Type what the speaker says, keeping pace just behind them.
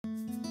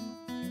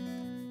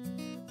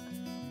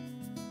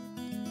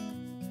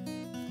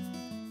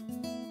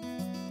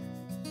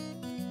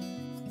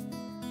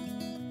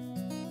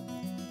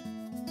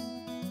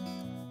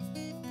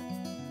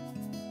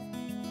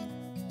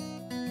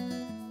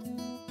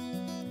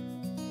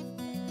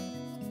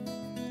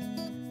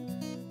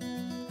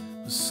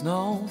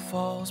Snow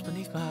falls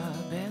beneath my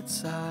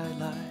bedside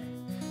light,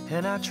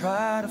 and I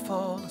try to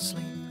fall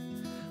asleep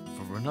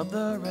for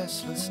another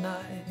restless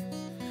night.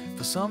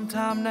 For some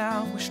time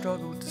now we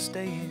struggle to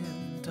stay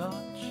in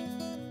touch,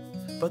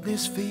 but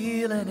this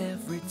feeling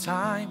every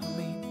time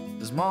we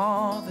meet is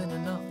more than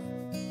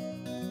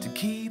enough to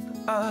keep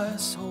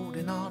us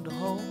holding on to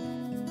hope.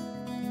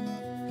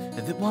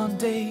 And that one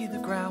day the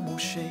ground will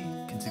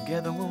shake and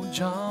together we'll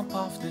jump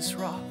off this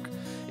rock.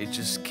 It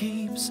just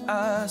keeps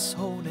us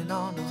holding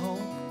on to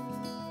hope.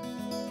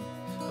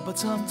 But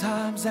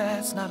sometimes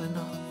that's not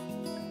enough,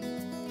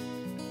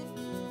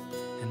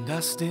 and I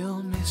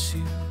still miss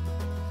you.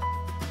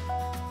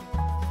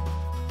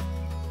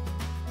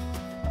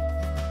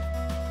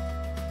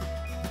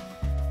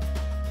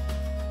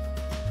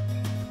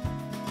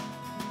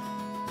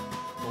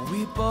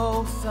 We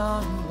both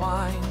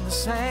unwind the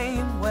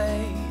same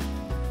way,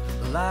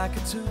 like a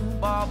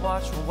two-bar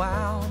watch we're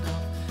wound up.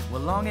 We're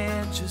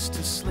longing just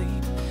to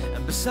sleep,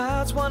 and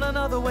besides one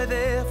another, we're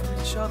there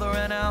for each other,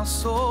 and our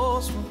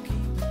souls will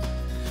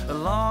keep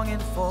longing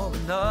for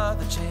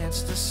another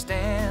chance to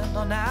stand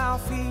on our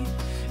feet.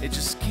 It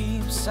just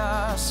keeps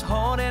us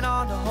holding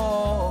on to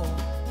hope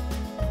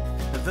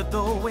that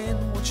the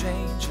wind will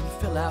change and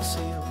fill our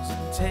sails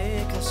and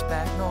take us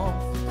back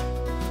north,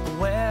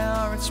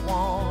 where it's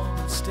warm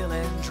and still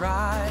and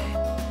dry.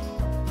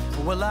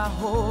 Will I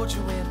hold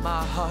you in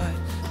my heart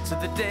to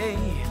the day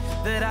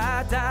that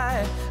I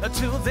die?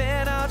 Until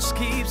then I'll just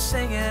keep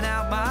singing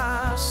out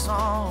my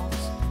songs.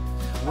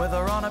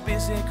 Whether on a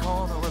busy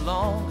corner or a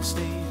lonely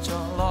stage,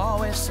 I'll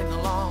always sing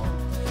along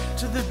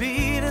to the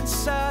beat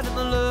inside, and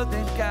the look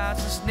that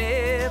guides us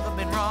never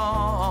been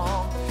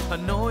wrong. I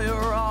know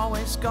you're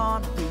always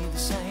gonna be the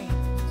same,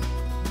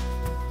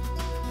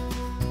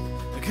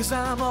 because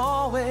I'm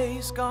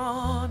always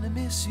gonna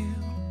miss you.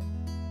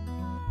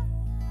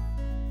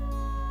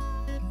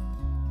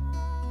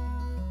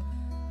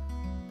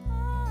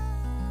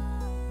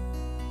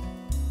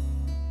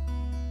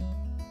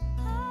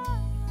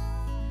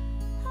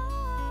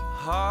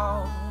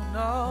 Oh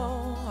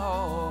no,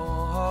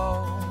 oh,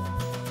 oh.